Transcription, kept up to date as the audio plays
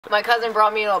My cousin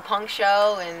brought me to a punk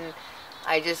show, and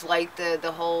I just liked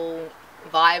the whole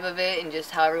vibe of it and just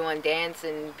how everyone danced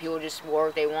and people just wore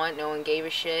what they want. No one gave a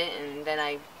shit. And then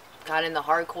I got into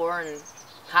hardcore and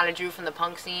kind of drew from the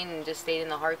punk scene and just stayed in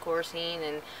the hardcore scene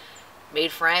and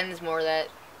made friends more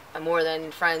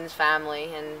than friends,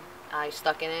 family, and I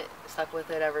stuck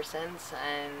with it ever since.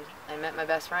 And I met my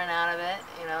best friend out of it.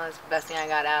 You know, it's the best thing I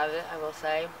got out of it, I will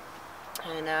say.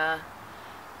 And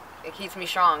it keeps me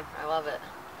strong. I love it.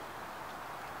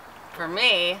 For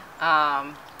me,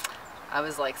 I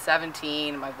was like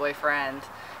 17. My boyfriend,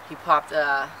 he popped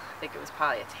I think it was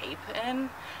probably a tape in,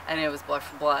 and it was Blood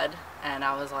for Blood, and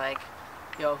I was like,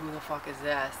 yo, who the fuck is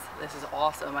this? This is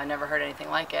awesome. I never heard anything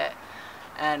like it.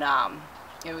 And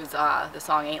it was the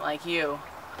song Ain't Like You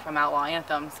from Outlaw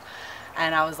Anthems,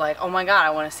 and I was like, oh my god, I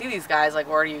want to see these guys, like,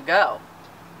 where do you go?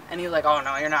 And he was like, oh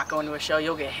no, you're not going to a show,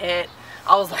 you'll get hit.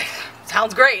 I was like,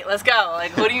 sounds great, let's go.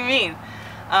 Like, what do you mean?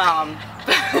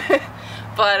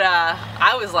 But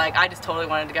I was like, I just totally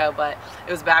wanted to go, but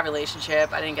it was a bad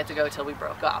relationship. I didn't get to go till we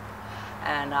broke up.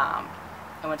 And I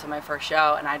went to my first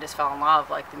show, and I just fell in love.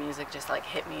 Like, the music just like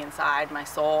hit me inside my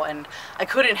soul, and I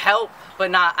couldn't help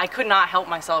I could not help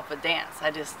myself but dance.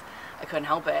 I couldn't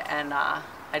help it, and I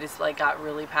just like got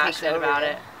really passionate about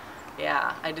it.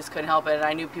 Yeah, I just couldn't help it, and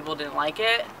I knew people didn't like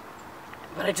it,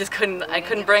 but I just couldn't. I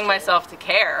couldn't bring myself to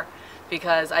care,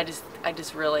 because I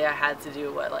had to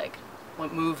do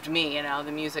what moved me. You know,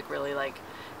 the music really, like,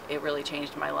 it really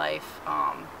changed my life.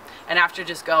 And after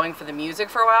just going for the music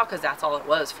for a while, because that's all it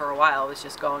was for a while, was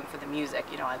just going for the music.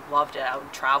 You know, I loved it. I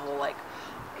would travel, like,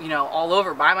 you know, all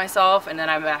over by myself, and then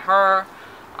I met her.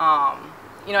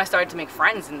 You know, I started to make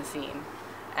friends in the scene,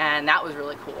 and that was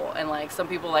really cool. And like, some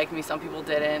people liked me, some people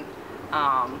didn't.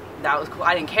 That was cool.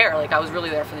 I didn't care. Like, I was really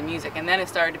there for the music, and then it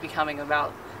started becoming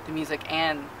about the music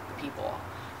and the people,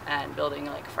 and building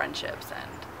like friendships,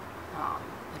 and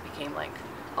it became like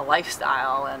a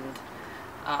lifestyle. And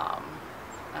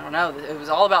I don't know, it was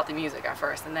all about the music at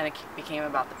first, and then it became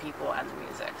about the people and the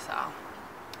music. So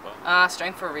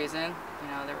Strength for a Reason, you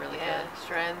know, they're really good. Yeah,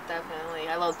 Strength, definitely.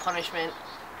 I love Punishment.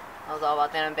 I was all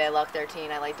about that on Bad Luck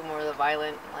 13. I like the more of the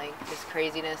violent, like, just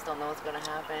craziness, don't know what's gonna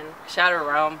happen. Shattered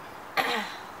Realm.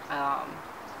 I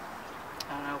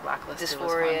don't know, Blacklisted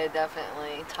Dysphoria,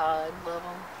 definitely. Todd, love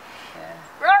him. Yeah.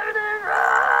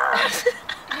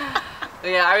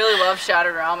 Yeah, I really loved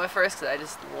Shattered Realm at first, because I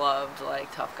just loved,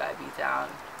 like, tough guy beatdown.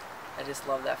 I just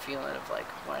love that feeling of, like,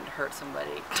 wanting to hurt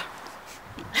somebody.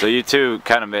 So you two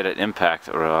kind of made an impact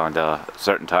around a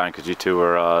certain time, because you two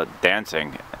were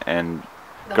dancing, and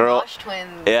the Mosh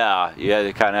Twins. Yeah, you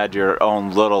kind of had your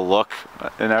own little look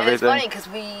and everything. And it's funny, because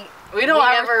we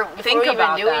never think before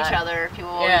about we even knew each other,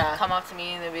 people would come up to me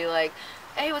and they'd be like,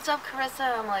 hey, what's up,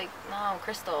 Carissa? I'm like, no,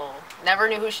 Crystal. Never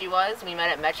knew who she was. We met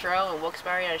at Metro in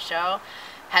Wilkes-Barre at a show.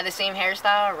 Had the same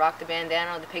hairstyle, rocked the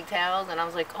bandana with the pigtails, and I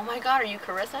was like, oh my god, are you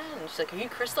Carissa? And she's like, are you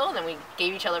Crystal? And then we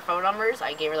gave each other phone numbers.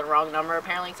 I gave her the wrong number,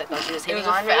 apparently, because I thought she was hitting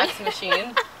on me. It was a fax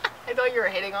machine. I thought you were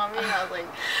hitting on me, and I was like,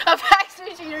 a fax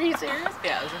machine? Are you serious?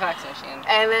 Yeah, it was a fax machine.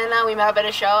 And then we met up at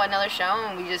another show,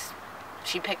 and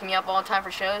she picked me up all the time for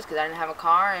shows, because I didn't have a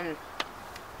car, and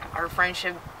our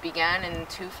friendship began in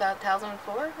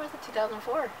 2004, was it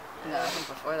 2004? No, I think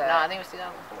before that. No, I think it was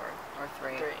 2004. Or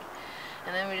three.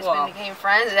 And then we just became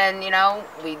friends, and then, you know,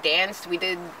 we danced, we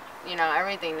did, you know,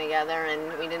 everything together,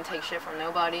 and we didn't take shit from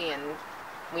nobody, and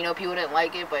we know people didn't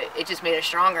like it, but it just made us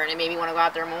stronger, and it made me want to go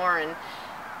out there more and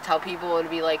tell people, to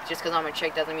be like, just because I'm a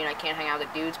chick doesn't mean I can't hang out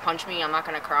with dudes. Punch me, I'm not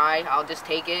going to cry, I'll just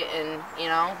take it and, you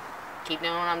know, keep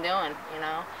doing what I'm doing, you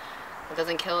know. What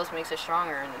doesn't kill us makes us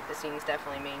stronger, and the scene's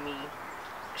definitely made me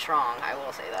strong, I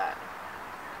will say that.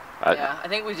 Yeah, I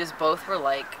think we just both were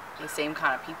like the same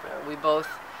kind of people. We both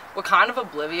were kind of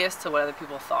oblivious to what other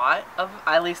people thought of,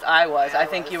 at least I was. I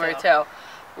think you were too.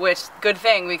 Which, good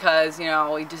thing, because, you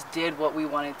know, we just did what we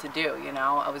wanted to do, you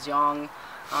know. I was young.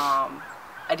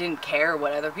 I didn't care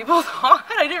what other people thought.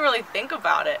 I didn't really think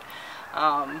about it.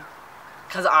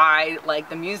 Because I like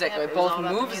the music. It both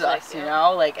moves us, you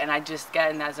know. Like, and I just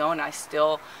get in that zone. I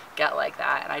still get like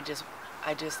that, and I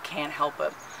just can't help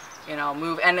it, you know,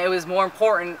 move. And it was more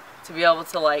important to be able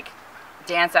to, like,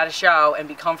 dance at a show and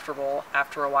be comfortable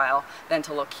after a while than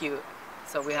to look cute.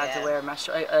 So we had to wear mesh,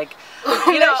 like,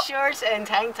 you know, shorts and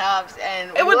tank tops,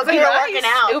 and it would be nice. Working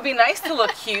out. It would be nice to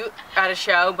look cute at a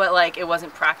show, but like, it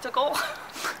wasn't practical.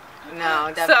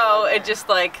 No, definitely. So it just,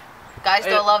 like, guys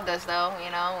still loved us though, you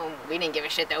know. We didn't give a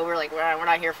shit though. We're like, we're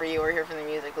not here for you. We're here for the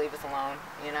music. Leave us alone,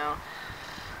 you know.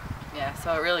 Yeah.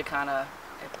 So it really kind of,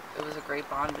 it was a great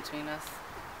bond between us.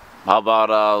 How about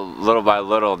little by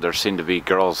little, there seem to be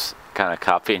girls kind of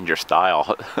copying your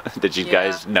style. Did you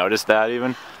guys notice that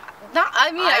even? No,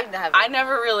 I mean, I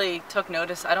never really took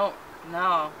notice. I don't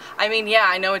know. I mean, yeah,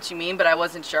 I know what you mean, but I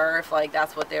wasn't sure if like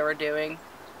that's what they were doing.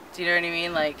 Do you know what I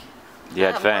mean? Like, you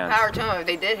had fans. More power to them. If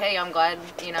they did, hey, I'm glad,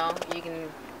 you know, you can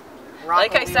rock.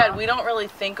 Like I said, we don't really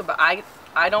think about.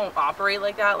 I don't operate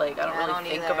like that. Like I don't really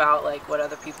think about like what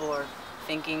other people are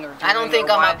thinking or doing. I don't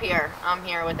think I'm up here. I'm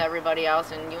here with everybody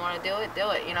else, and you want to do it, do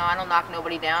it. You know, I don't knock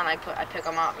nobody down. I pick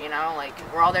them up. You know, like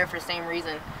we're all there for the same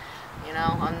reason. You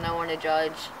know, I'm no one to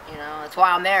judge. You know, that's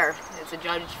why I'm there. It's a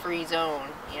judge-free zone.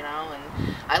 You know,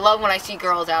 and I love when I see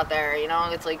girls out there. You know,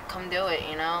 it's like, come do it.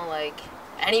 You know, like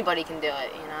anybody can do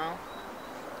it. You know,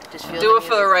 just feel do it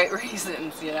for the right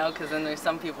reasons. You know, because then there's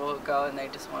some people who go and they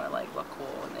just want to like look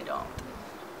cool and they don't.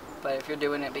 But if you're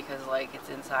doing it because like it's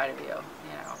inside of you,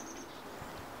 you know.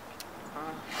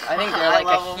 I think they're like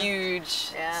a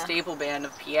huge staple band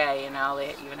of PA, you know.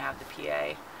 They even have the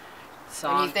PA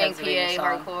song. When you think PA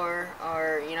hardcore,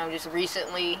 or you know, just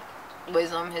recently,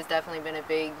 Wisdom has definitely been a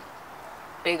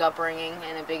big upbringing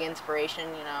and a big inspiration.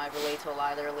 You know, I relate to a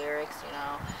lot of their lyrics. You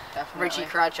know, definitely. Richie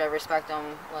Crutch, I respect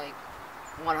him like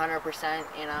 100%.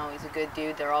 You know, he's a good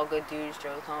dude. They're all good dudes.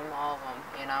 Joe Tom, all of them.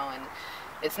 You know, and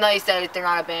it's nice that they're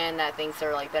not a band that thinks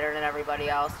they're like better than everybody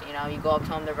else. You know, you go up to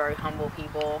them, they're very humble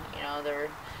people. You know, they're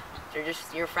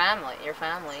just your family.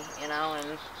 You know,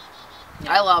 and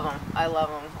I love them. I love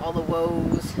them. All the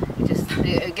woes,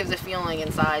 it gives a feeling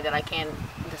inside that I can't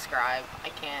describe. I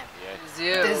can't.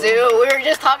 Yeah. The zoo. We were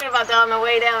just talking about that on the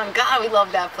way down. God, we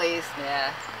love that place.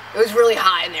 Yeah. It was really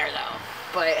hot in there though,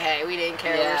 but hey, we didn't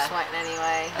care. Yeah. We were sweating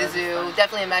anyway. The zoo,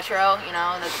 definitely a metro. You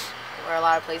know, that's where a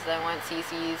lot of places I went.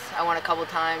 CC's, I went a couple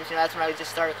times. You know, that's when I just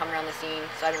started coming around the scene.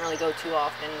 So I didn't really go too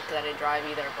often because I didn't drive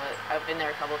either. But I've been there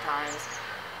a couple times.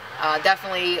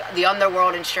 Definitely, the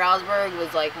Underworld in Stroudsburg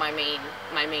was like my main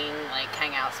like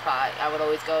hangout spot. I would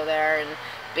always go there, and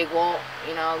Big Walt,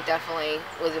 you know, definitely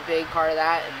was a big part of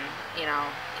that. And you know,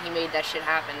 he made that shit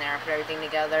happen there. Put everything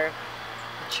together.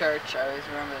 The church, I always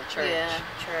remember the church. Yeah,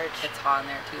 church. It's hot in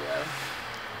there too, though.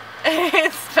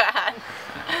 It's bad,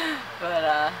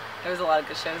 but there was a lot of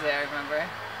good shows there. I remember.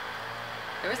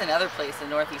 There was another place in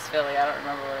Northeast Philly. I don't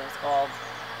remember what it was called.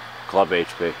 Club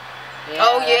HB. Yeah,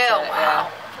 oh yeah!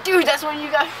 Wow, dude, that's when you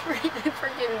got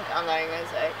freaking. I'm not even gonna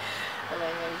say.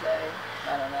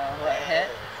 I don't know what hit.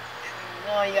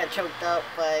 No, you got choked up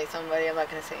by somebody. I'm not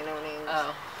gonna say no names.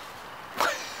 Oh,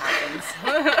 happens.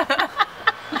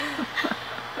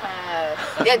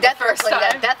 Yeah, Death Threat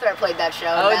played that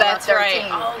show. Oh, that's right.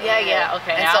 Oh, yeah.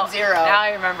 Okay. And Sub-Zero. Now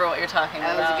I remember what you're talking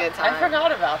about. That was a good time. I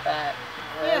forgot about that.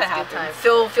 Yeah, that was a good time.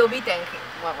 Phil Beathank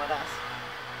went with us.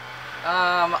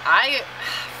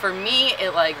 For me,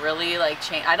 it like really like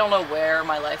changed. I don't know where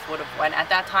my life would have went at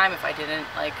that time if I didn't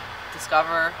like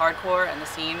discover hardcore and the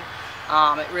scene.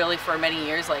 It really, for many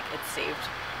years, like it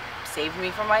saved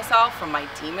me from myself, from my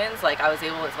demons. Like I was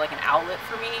able, it's like an outlet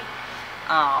for me.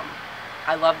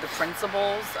 I love the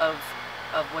principles of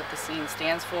what the scene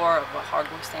stands for, of what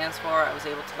hardcore stands for. I was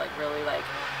able to like really like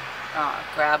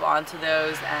grab onto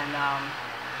those, and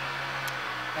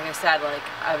like I said, like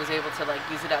I was able to like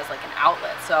use it as like an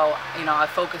outlet. So you know, I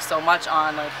focused so much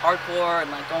on like hardcore and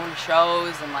like going to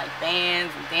shows and like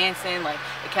bands and dancing. Like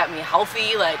it kept me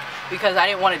healthy, like because I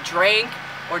didn't want to drink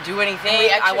or do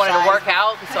anything. I wanted to work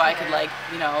out so I could like,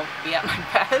 you know, be at my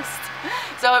best.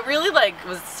 So it really like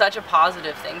was such a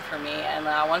positive thing for me. And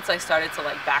once I started to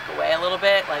like back away a little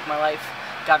bit, like my life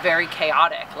got very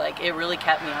chaotic. Like it really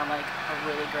kept me on like a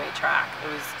really great track.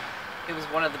 It was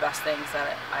one of the best things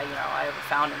that I ever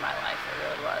found in my life. It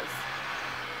really was.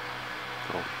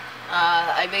 Cool.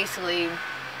 I basically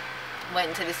went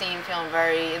into the scene feeling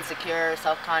very insecure,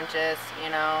 self-conscious, you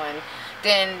know, and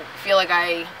didn't feel like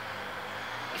I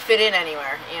fit in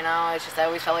anywhere, you know. It's just I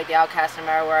always felt like the outcast no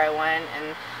matter where I went,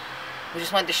 and we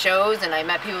just went to shows, and I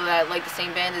met people that liked the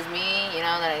same band as me, you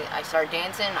know. Then I started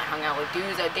dancing. I hung out with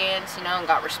dudes that danced, you know, and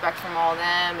got respect from all of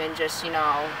them, and just, you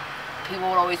know, people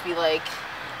would always be like,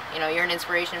 you know, you're an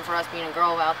inspiration for us being a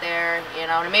girl out there, you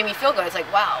know, and it made me feel good. It's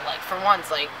like, wow, like for once,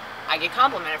 like I get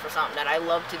complimented for something that I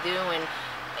love to do, and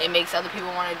it makes other people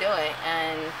want to do it.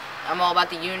 And I'm all about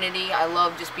the unity. I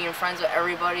love just being friends with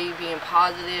everybody, being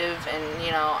positive, and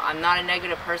you know, I'm not a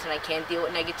negative person. I can't deal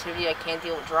with negativity. I can't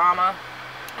deal with drama.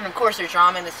 And of course there's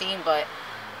drama in the scene, but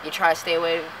you try to stay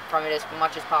away from it as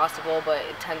much as possible, but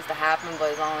it tends to happen.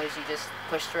 But as long as you just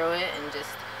push through it and just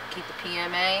keep the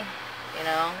PMA, you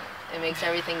know, it makes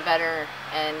everything better.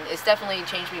 And it's definitely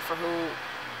changed me for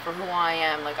who I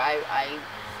am. Like I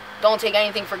don't take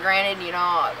anything for granted, you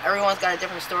know. Everyone's got a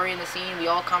different story in the scene. We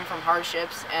all come from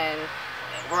hardships, and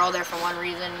we're all there for one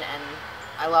reason, and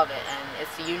I love it. And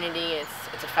it's the unity.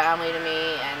 It's a family to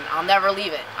me, and I'll never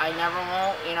leave it. I never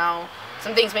won't. You know,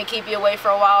 some things may keep you away for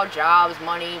a while, jobs,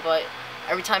 money, but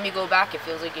every time you go back, it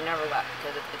feels like you never left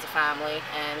because it's a family.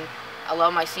 And I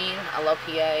love my scene. I love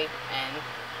PA, and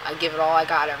I give it all I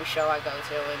got every show I go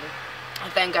to. And I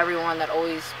thank everyone that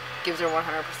always gives their 100%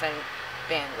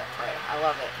 band that play. I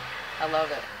love it. I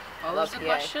love it. What was the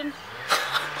question?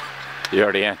 You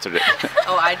already answered it.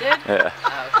 Oh, I did? Yeah.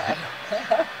 Oh,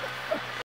 okay.